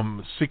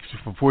 From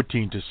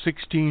 14 to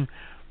 16,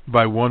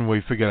 by one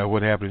way, figured out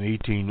what happened in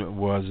 18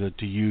 was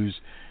to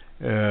use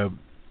a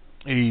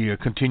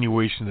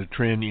continuation of the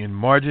trend in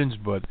margins,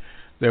 but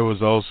there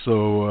was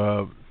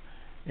also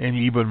an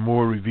even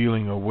more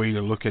revealing a way to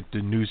look at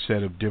the new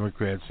set of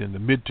Democrats in the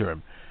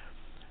midterm.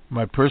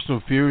 My personal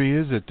theory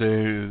is that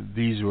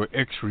these were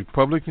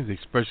ex-Republicans,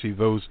 especially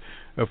those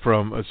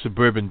from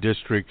suburban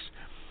districts,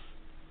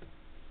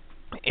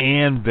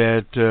 and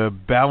that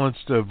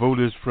balanced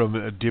voters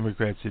from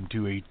Democrats in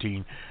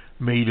 2018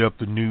 made up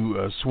the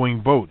new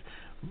swing vote.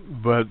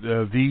 But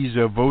these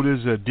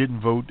voters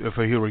didn't vote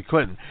for Hillary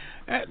Clinton.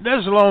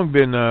 There's long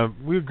been,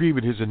 we agree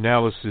with his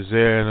analysis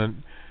there,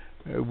 and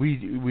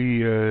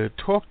we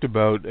talked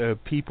about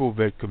people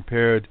that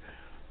compared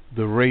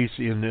the race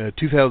in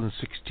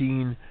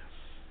 2016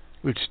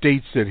 with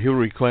states that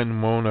Hillary Clinton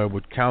won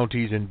with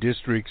counties and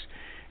districts,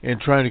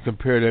 and trying to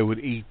compare that with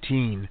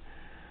 18.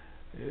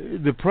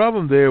 The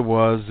problem there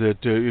was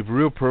that if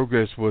real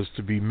progress was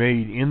to be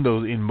made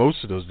in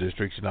most of those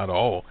districts, not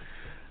all,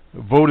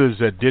 voters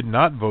that did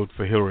not vote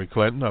for Hillary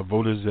Clinton, or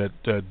voters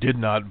that did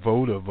not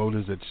vote, or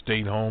voters that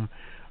stayed home,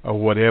 or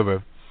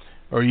whatever,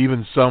 or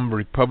even some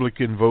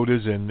Republican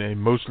voters and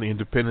mostly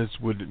independents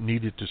would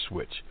needed to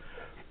switch.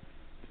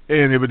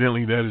 And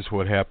evidently that is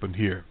what happened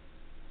here.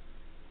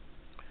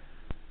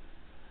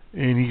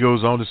 And he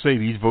goes on to say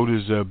these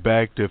voters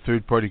backed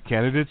third-party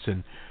candidates,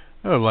 and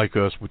like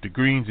us with the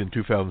Greens in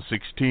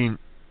 2016,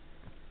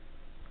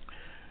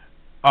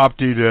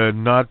 opted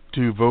not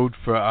to vote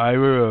for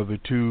either of the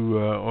two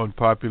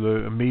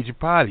unpopular major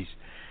parties.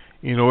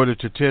 In order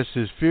to test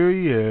his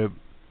theory,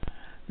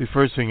 the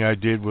first thing I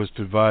did was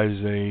to devise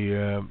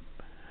a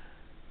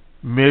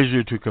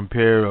measure to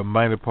compare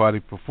minor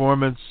party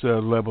performance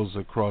levels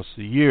across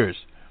the years.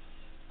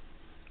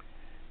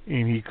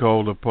 And he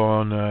called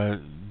upon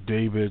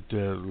David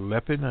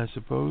Lepin, I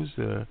suppose,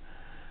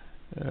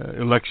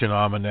 Election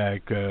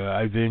Almanac.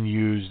 I then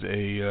used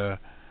a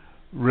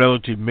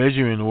relative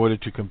measure in order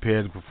to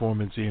compare the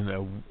performance in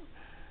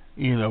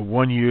a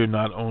 1 year,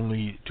 not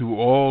only to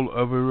all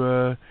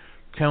other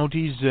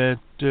counties at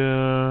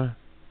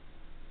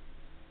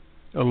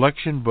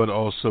election, but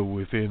also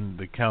within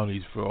the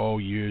counties for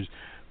all years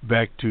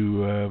back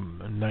to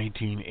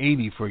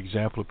 1980. For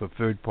example, if a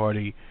third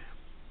party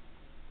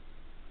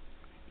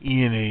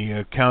in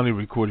a county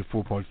recorded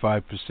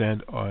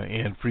 4.5%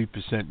 and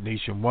 3%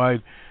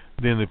 nationwide,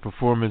 then the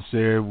performance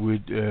there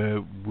would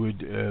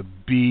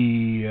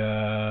be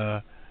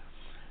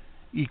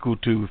equal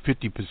to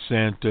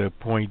 50%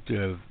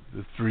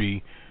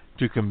 0.3.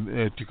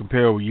 To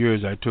compare over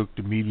years, I took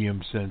the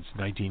medium since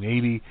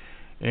 1980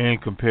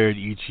 and compared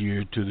each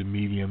year to the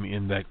medium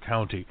in that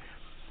county.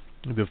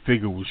 The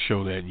figure will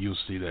show that, and you'll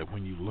see that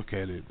when you look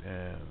at it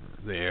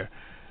there.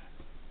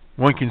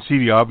 One can see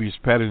the obvious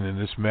pattern in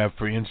this map.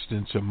 For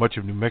instance, much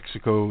of New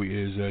Mexico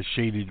is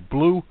shaded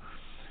blue,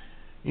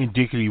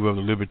 indicative of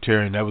the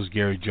Libertarian. That was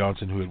Gary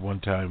Johnson, who at one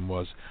time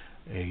was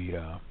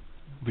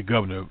the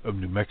governor of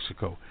New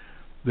Mexico.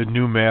 The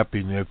new map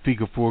in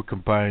Figure 4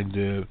 combined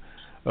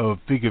of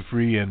Figure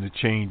 3 and the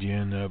change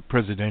in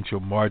presidential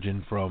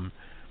margin from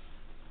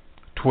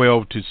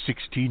 12 to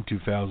 16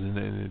 2000.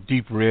 And the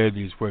deep red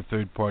is where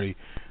third-party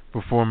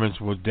performance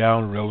was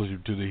down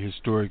relative to the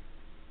historical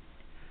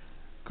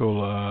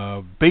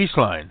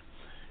baseline,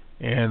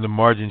 and the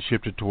margin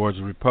shifted towards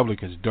the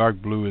Republicans.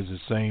 Dark blue is the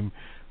same,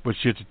 but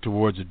shifted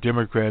towards the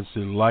Democrats.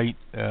 The light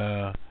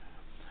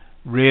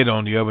red,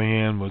 on the other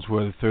hand, was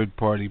where the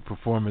third-party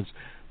performance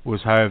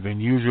was higher than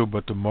usual,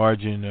 but the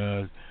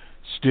margin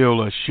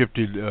still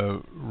shifted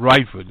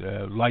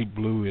rightward. Light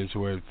blue is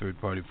where the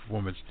third-party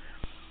performance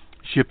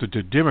shifted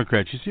to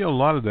Democrats. You see a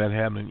lot of that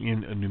happening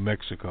in New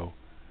Mexico.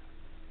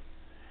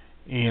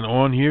 And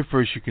on here,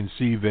 first you can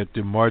see that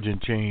the margin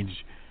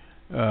change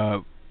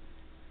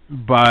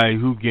by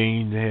who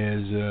gained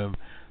has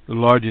the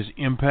largest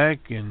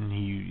impact, and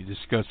he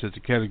discussed that the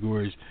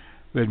categories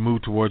that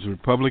moved towards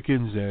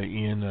Republicans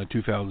in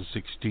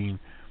 2016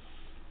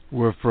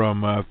 were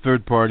from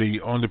third party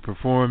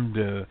underperformed,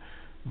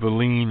 the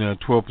lean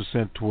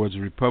 12% towards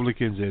the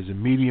Republicans as a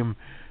medium,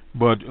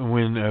 but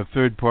when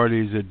third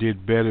parties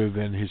did better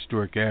than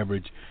historic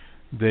average,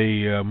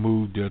 they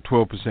moved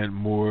 12%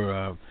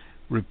 more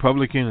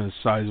Republican, and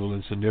sizable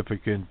and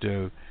significant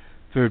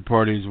third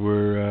parties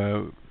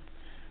were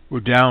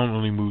down,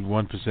 only moved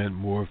 1%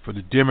 more for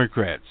the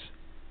Democrats.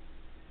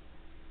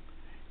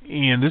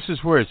 And this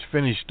is where it's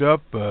finished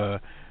up. The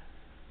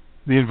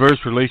inverse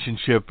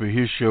relationship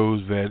here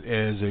shows that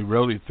as a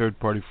relative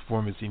third-party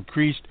performance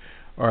increased,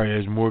 or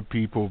as more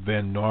people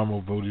than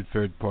normal voted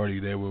third party,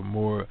 there were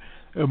more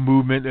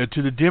movement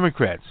to the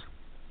Democrats.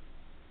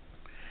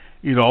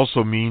 It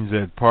also means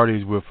that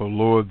parties with a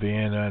lower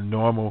than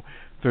normal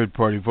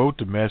third-party vote,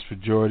 the mass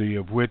majority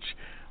of which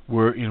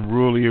were in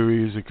rural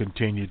areas,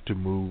 continued to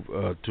move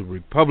to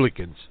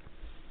Republicans.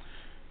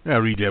 Now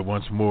read that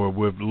once more.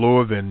 With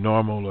lower than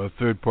normal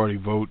third-party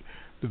vote,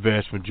 the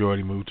vast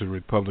majority moved to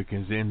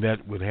Republicans, and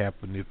that would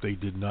happen if they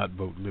did not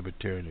vote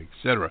Libertarian,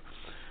 etc.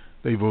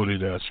 They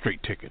voted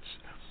straight tickets.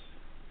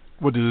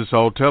 What does this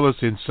all tell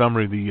us? In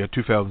summary, the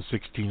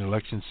 2016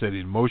 election set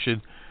in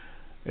motion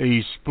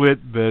a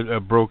split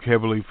that broke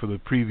heavily for the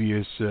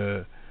previous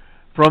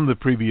from the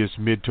previous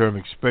midterm,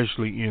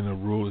 especially in the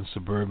rural and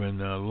suburban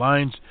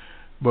lines.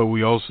 But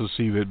we also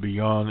see that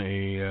beyond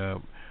a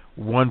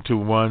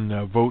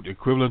 1-to-1 vote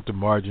equivalent, the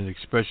margin,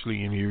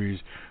 especially in areas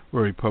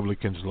where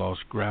Republicans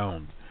lost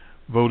ground.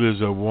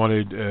 Voters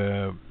wanted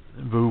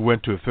who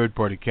went to a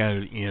third-party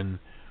candidate in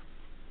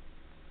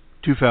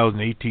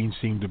 2018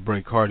 seemed to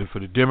break harder for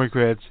the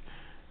Democrats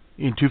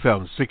in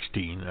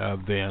 2016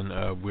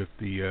 than with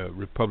the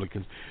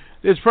Republicans.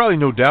 There's probably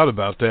no doubt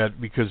about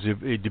that, because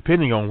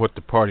depending on what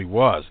the party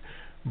was,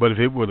 but if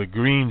it were the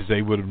Greens,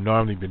 they would have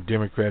normally been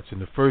Democrats in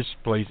the first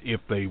place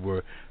if they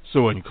were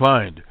so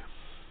inclined,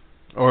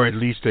 or at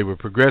least they were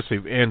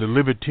progressive. And the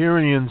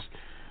Libertarians,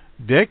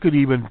 that could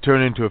even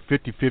turn into a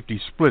 50-50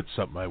 split,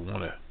 something I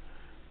want to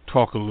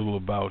talk a little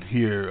about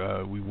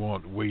here. We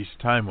won't waste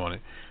time on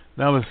it.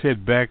 Now let's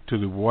head back to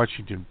the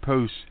Washington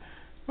Post.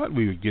 Thought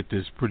we would get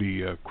this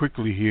pretty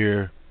quickly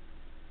here.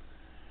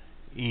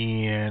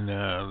 And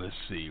let's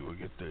see, we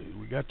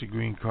got the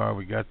green card,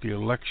 we got the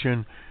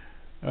election.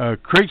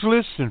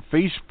 Craigslist and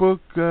Facebook,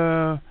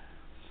 on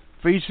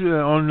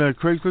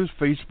Craigslist,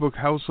 Facebook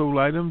household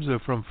items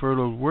from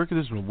furloughed workers.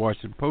 This is from the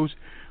Washington Post.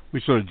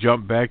 We sort of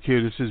jump back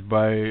here. This is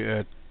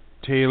by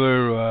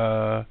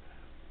Taylor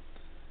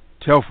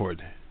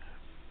Telford,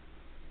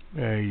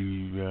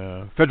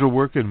 a federal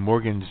worker in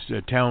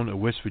Morgantown,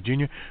 West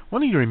Virginia.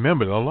 One thing to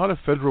remember, a lot of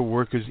federal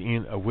workers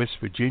in West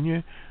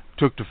Virginia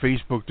took to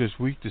Facebook this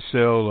week to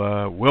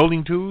sell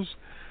welding tools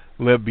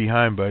left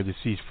behind by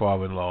deceased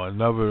father-in-law.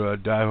 Another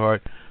diehard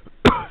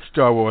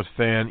Star Wars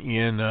fan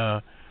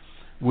in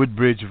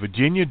Woodbridge,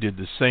 Virginia, did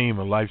the same,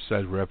 a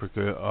life-size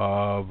replica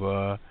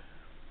of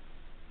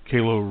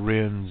Kylo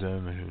Ren's,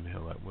 and who the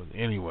hell that was.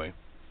 Anyway,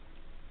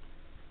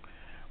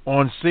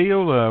 on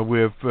sale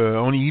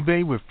on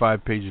eBay with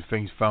 5 pages of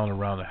things found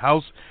around the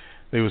house.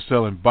 They were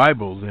selling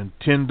Bibles and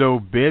Tendo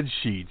bed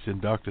sheets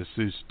and Dr.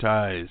 Seuss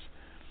ties.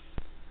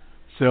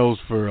 Sells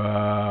for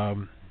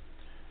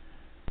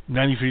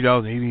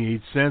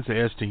 $93.88,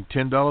 asking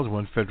 $10.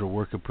 One federal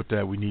worker put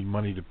that, "We need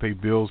money to pay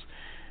bills,"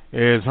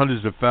 as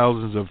hundreds of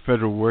thousands of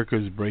federal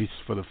workers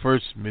braced for the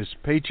first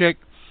missed paycheck.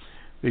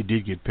 They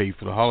did get paid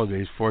for the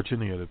holidays,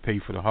 fortunately, or to pay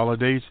for the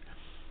holidays.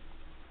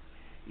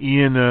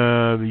 In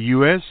the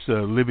U.S.,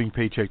 living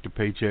paycheck to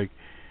paycheck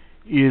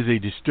is a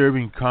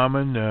disturbing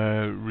common,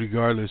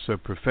 regardless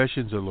of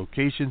professions or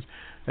locations.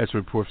 That's a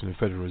report from the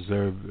Federal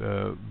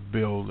Reserve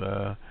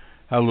bill.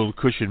 How little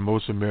cushion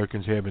most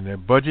Americans have in their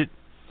budget.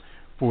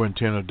 4 in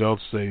 10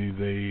 adults say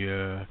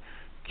they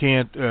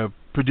can't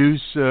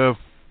produce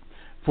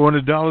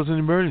 $400 in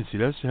emergency.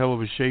 That's a hell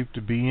of a shape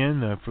to be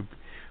in for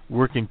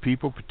working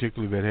people,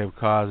 particularly that have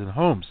cars and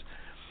homes.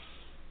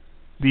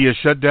 The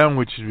shutdown,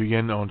 which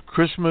began on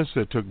Christmas,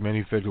 took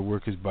many federal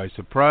workers by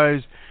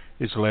surprise,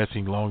 it's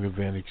lasting longer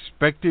than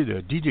expected.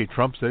 DJ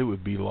Trump said it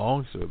would be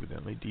long, so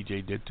evidently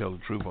DJ did tell the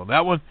truth on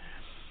that one.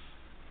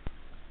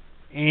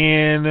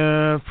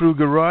 And through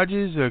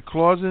garages,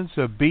 closets,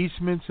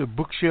 basements,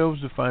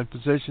 bookshelves to find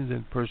possessions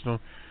and personal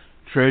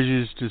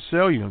treasures to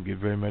sell. You don't get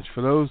very much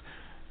for those.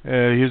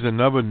 Here's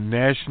another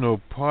national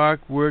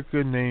park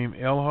worker named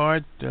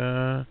Elhart.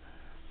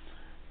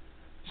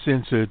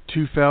 Since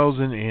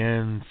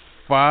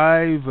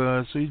 2005,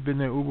 so he's been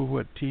there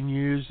over 10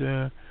 years,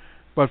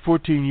 about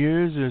 14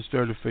 years.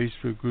 Started a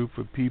Facebook group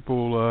for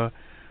people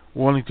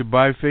wanting to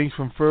buy things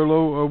from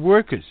furlough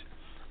workers,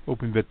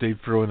 hoping that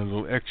they'd throw in a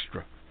little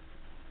extra.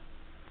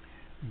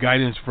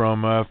 Guidance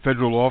from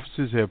federal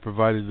offices have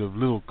provided of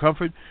little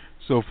comfort.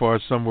 So far,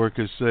 some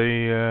workers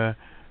say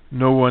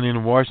no one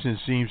in Washington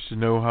seems to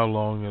know how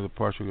long the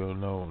parks will go.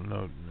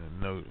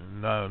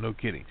 No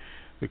kidding.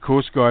 The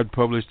Coast Guard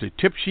published a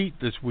tip sheet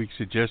this week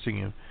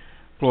suggesting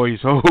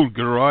employees hold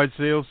garage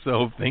sales,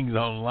 sell things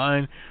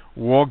online,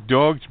 walk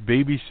dogs,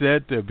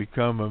 babysit,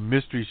 become a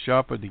mystery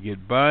shopper to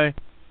get by.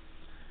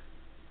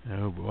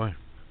 Oh boy.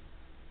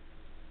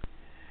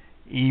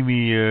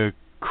 Amy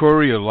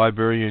Corey, a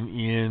librarian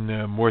in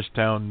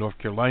Morristown, North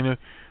Carolina,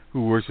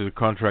 who works as a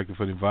contractor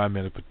for the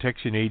Environmental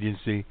Protection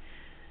Agency,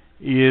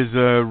 is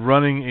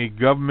running a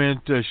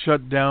government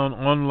shutdown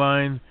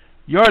online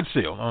yard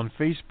sale on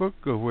Facebook,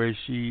 where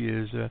she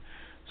is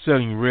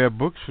selling rare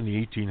books from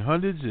the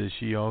 1800s.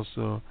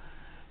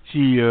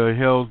 She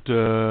held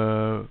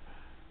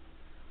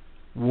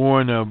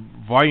worn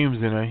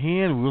volumes in her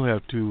hand. We'll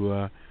have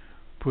to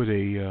put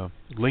a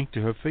link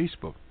to her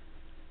Facebook.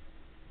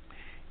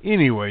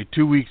 Anyway,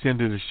 2 weeks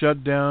into the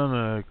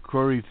shutdown,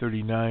 Corey,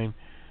 39,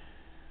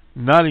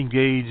 not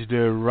engaged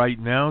right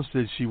now,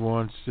 says she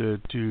wants to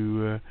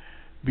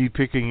be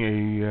picking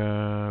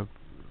a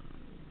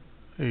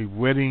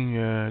wedding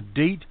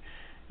date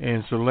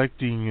and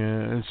selecting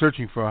and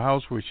searching for a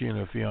house where she and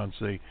her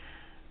fiance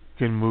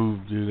can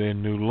move to their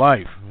new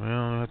life. Well,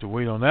 I'll have to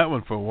wait on that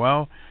one for a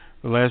while.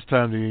 The last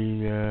time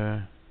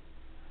the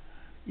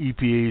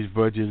EPA's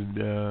budget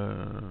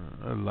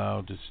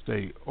allowed to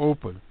stay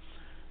open.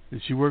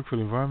 Did she work for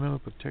the Environmental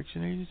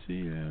Protection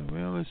Agency?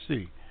 Well, let's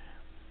see.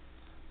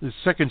 The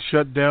second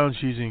shutdown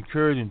she's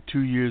incurred in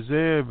 2 years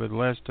there, but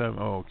last time,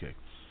 okay.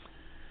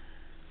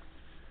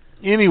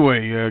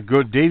 Anyway,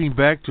 dating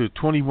back to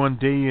 21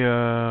 day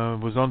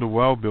was under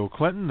Wild Bill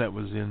Clinton. That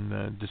was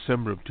in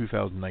December of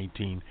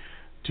 2019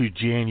 to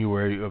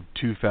January of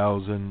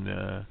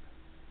 2000.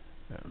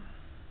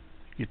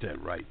 Get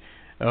that right.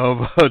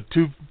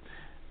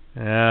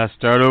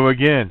 Start over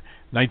again.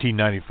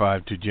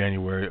 1995 to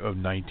January of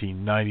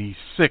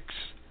 1996.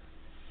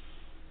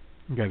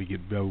 Got to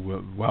get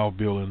Wild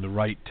Bill in the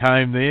right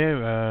time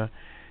there.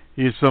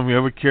 Here's some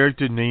other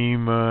character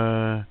named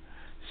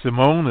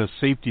Simone, a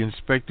safety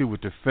inspector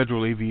with the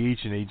Federal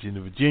Aviation Agency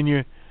in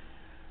Virginia.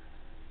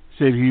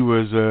 Said he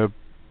was